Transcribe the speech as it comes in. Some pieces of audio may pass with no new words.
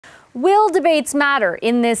Will debates matter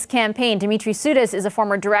in this campaign? Dimitri Soudas is a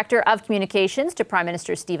former Director of Communications to Prime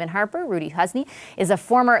Minister Stephen Harper. Rudy Husny is a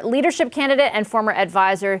former leadership candidate and former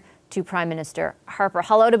advisor to Prime Minister Harper.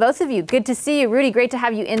 Hello to both of you. Good to see you. Rudy, great to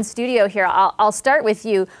have you in studio here. I'll start with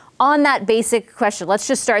you on that basic question. Let's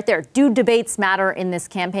just start there. Do debates matter in this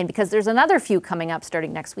campaign? Because there's another few coming up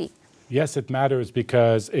starting next week. Yes, it matters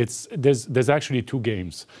because there's actually two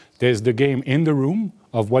games. There's the game in the room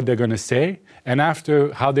of what they're going to say, and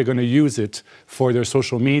after how they're going to use it for their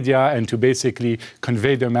social media and to basically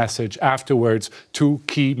convey their message afterwards to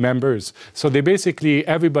key members. So they basically,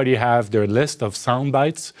 everybody have their list of sound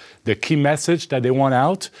bites, the key message that they want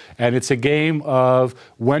out, and it's a game of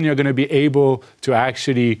when you're going to be able to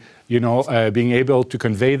actually being able to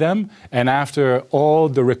convey them, and after all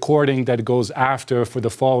the recording that goes after for the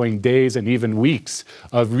following days and even weeks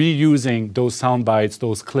of reusing those sound bites,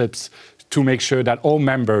 those clips, to make sure that all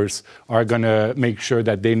members are going to make sure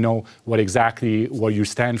that they know what you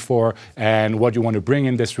stand for and what you want to bring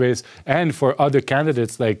in this race. And for other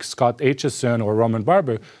candidates like Scott Aitchison or Roman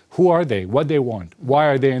Barber, who are they? What they want? Why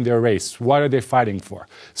are they in their race? What are they fighting for?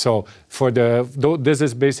 So this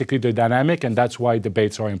is basically the dynamic, and that's why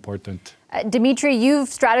debates are important. Dimitri, you've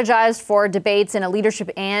strategized for debates in a leadership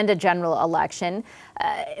and a general election.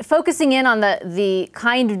 Focusing in on the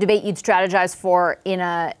kind of debate you'd strategize for in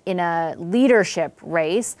a leadership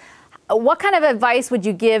race, what kind of advice would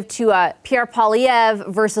you give to Pierre Poilievre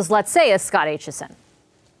versus, let's say, a Scott Aitchison?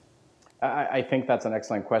 I think that's an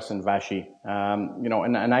excellent question, Vashi.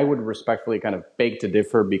 And I would respectfully kind of beg to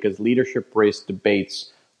differ, because leadership race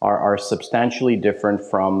debates are substantially different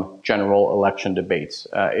from general election debates.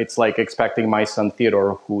 It's like expecting my son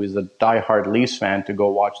Theodore, who is a diehard Leafs fan, to go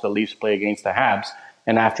watch the Leafs play against the Habs,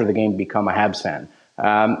 and after the game become a Habs fan.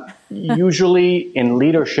 Usually in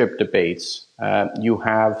leadership debates, you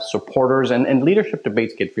have supporters, and leadership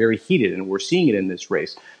debates get very heated, and we're seeing it in this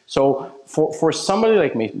race. So for somebody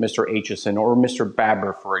like Mr. Aitchison or Mr.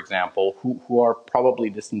 Barber, for example, who are probably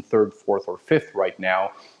distant third, fourth, or fifth right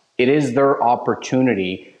now, it is their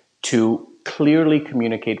opportunity to clearly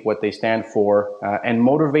communicate what they stand for and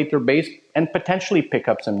motivate their base and potentially pick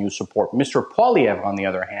up some new support. Mr. Poilievre, on the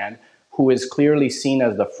other hand, who is clearly seen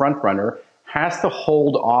as the front runner, has to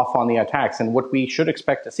hold off on the attacks. And what we should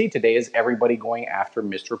expect to see today is everybody going after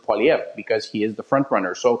Mr. Poilievre because he is the front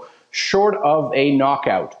runner. So short of a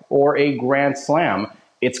knockout or a grand slam,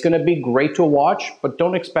 it's going to be great to watch, but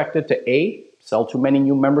don't expect it to A, sell too many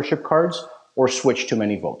new membership cards, or switch too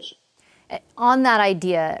many votes. On that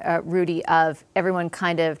idea, Rudy, of everyone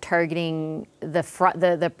kind of targeting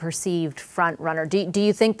the perceived front runner, do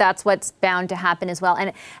you think that's what's bound to happen as well?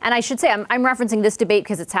 And I should say, I'm referencing this debate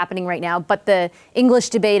because it's happening right now, but the English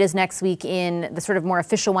debate is next week the sort of more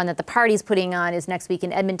official one that the party's putting on is next week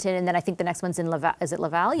in Edmonton, and then I think the next one's in Laval. Is it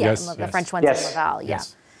Laval? Yeah, yes, the French one's in Laval. Yeah.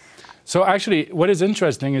 Yes. So actually, what is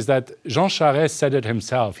interesting is that Jean Charest said it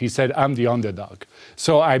himself. He said, I'm the underdog.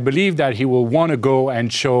 So I believe that he will want to go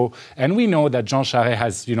and show, and we know that Jean Charest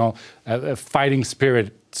has, a fighting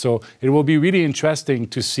spirit. So it will be really interesting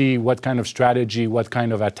to see what kind of strategy, what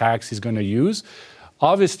kind of attacks he's going to use.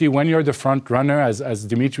 Obviously, when you're the front runner, as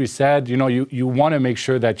Dimitri said, you want to make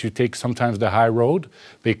sure that you take sometimes the high road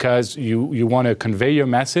because you want to convey your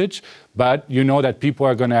message, but you know that people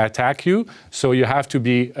are going to attack you, so you have to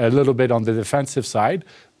be a little bit on the defensive side.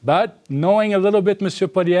 But knowing a little bit Monsieur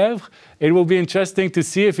Poilievre, it will be interesting to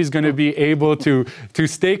see if he's going to be able to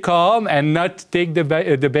stay calm and not take the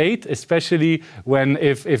debate, especially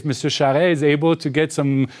if Mr. Charest is able to get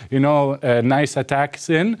some, nice attacks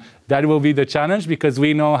in. That will be the challenge because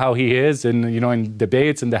we know how he is in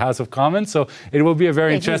debates in the House of Commons. So it will be a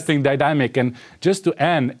very interesting dynamic. And just to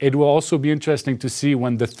end, it will also be interesting to see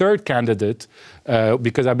when the third candidate,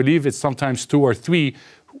 because I believe it's sometimes 2 or 3,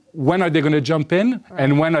 when are they going to jump in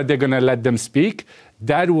and when are they going to let them speak?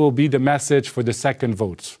 That will be the message for the second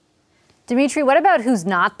votes. Dimitri, what about who's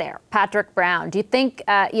not there? Patrick Brown. Do you think,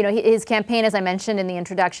 his campaign, as I mentioned in the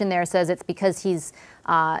introduction there, says it's because he's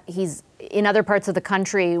in other parts of the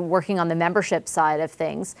country working on the membership side of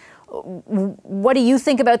things. What do you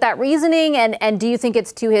think about that reasoning? And do you think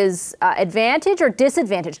it's to his advantage or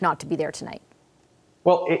disadvantage not to be there tonight?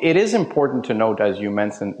 Well, it is important to note, as you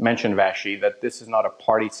mentioned, Vashi, that this is not a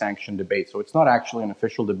party-sanctioned debate. So it's not actually an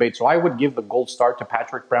official debate. So I would give the gold star to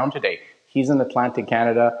Patrick Brown today. He's in Atlantic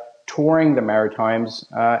Canada, touring the Maritimes,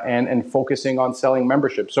 and focusing on selling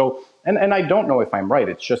membership. So, and I don't know if I'm right.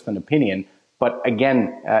 It's just an opinion. But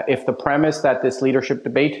again, if the premise that this leadership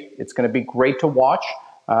debate, it's going to be great to watch,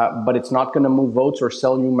 but it's not going to move votes or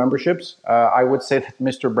sell new memberships, I would say that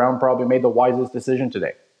Mr. Brown probably made the wisest decision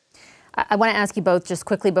today. I want to ask you both just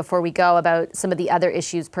quickly before we go about some of the other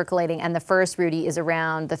issues percolating. And the first, Rudy, is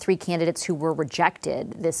around the 3 candidates who were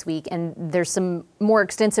rejected this week. And there's some more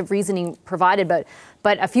extensive reasoning provided, but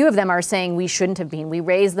a few of them are saying we shouldn't have been. We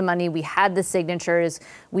raised the money, we had the signatures,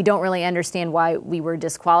 we don't really understand why we were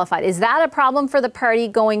disqualified. Is that a problem for the party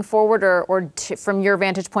going forward, or from your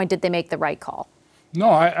vantage point, did they make the right call? No,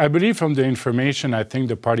 I believe from the information, I think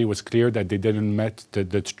the party was clear that they didn't met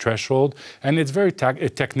the threshold. And it's very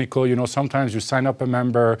technical. You know, sometimes you sign up a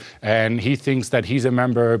member and he thinks that he's a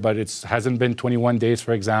member, but it hasn't been 21 days,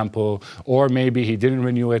 for example, or maybe he didn't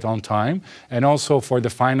renew it on time. And also for the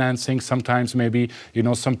financing, sometimes maybe, you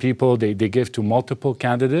know, some people, they give to multiple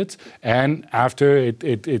candidates and after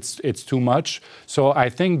it's too much. So I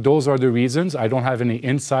think those are the reasons. I don't have any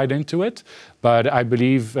insight into it, but I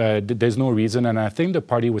believe there's no reason. And I think the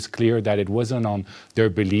party was clear that it wasn't on their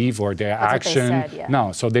belief or their action. What they said, yeah.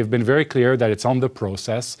 No, so they've been very clear that it's on the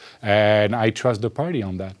process, and I trust the party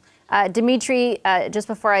on that. Dimitri, just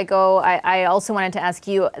before I go, I also wanted to ask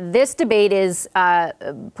you, this debate is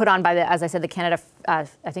put on by, as I said, the Canada, I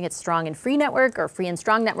think it's Strong and Free Network, or Free and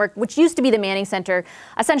Strong Network, which used to be the Manning Center,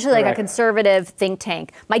 essentially like a conservative think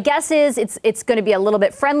tank. My guess is it's going to be a little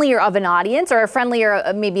bit friendlier of an audience, or a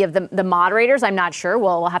friendlier maybe of the moderators. I'm not sure.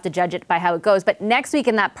 We'll have to judge it by how it goes. But next week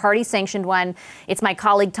in that party-sanctioned one, it's my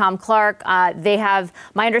colleague Tom Clark. They have,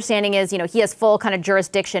 my understanding is, you know, he has full kind of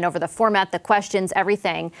jurisdiction over the format, the questions,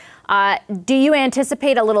 everything. Do you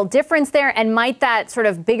anticipate a little difference there? And might that sort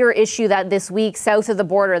of bigger issue that this week south of the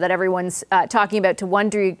border that everyone's talking about to one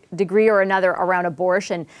degree or another around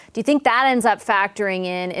abortion, do you think that ends up factoring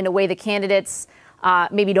in a way the candidates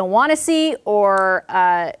maybe don't want to see, or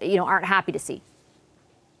you know, aren't happy to see?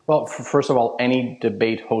 Well, first of all, any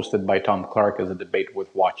debate hosted by Tom Clark is a debate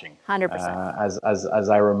worth watching. 100%. As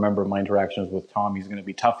I remember my interactions with Tom, he's going to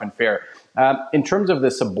be tough and fair. In terms of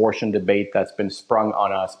this abortion debate that's been sprung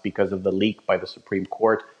on us because of the leak by the Supreme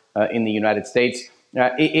Court in the United States,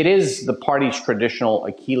 it is the party's traditional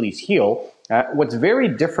Achilles heel. What's very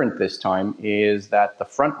different this time is that the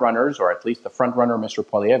frontrunners, or at least the frontrunner, Mr.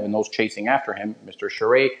 Poilievre, and those chasing after him, Mr.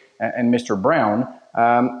 Charest and Mr. Brown,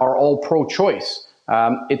 are all pro-choice.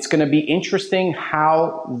 It's going to be interesting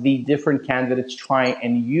how the different candidates try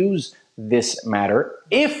and use this matter,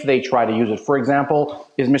 if they try to use it. For example,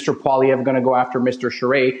 is Mr. Poilievre going to go after Mr.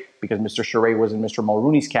 Charest, because Mr. Charest was in Mr.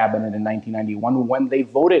 Mulroney's cabinet in 1991 when they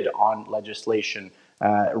voted on legislation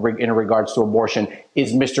in regards to abortion?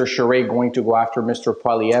 Is Mr. Charest going to go after Mr.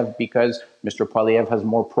 Poilievre because Mr. Poilievre has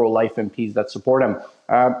more pro-life MPs that support him?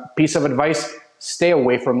 Piece of advice: stay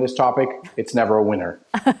away from this topic. It's never a winner.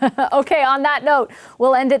 Okay, on that note,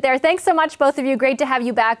 we'll end it there. Thanks so much, both of you. Great to have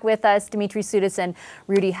you back with us, Dimitri Soudas and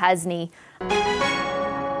Rudy Husny.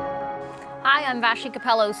 Hi, I'm Vashi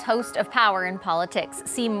Capellos, host of Power in Politics.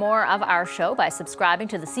 See more of our show by subscribing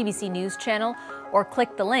to the CBC News channel or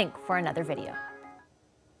click the link for another video.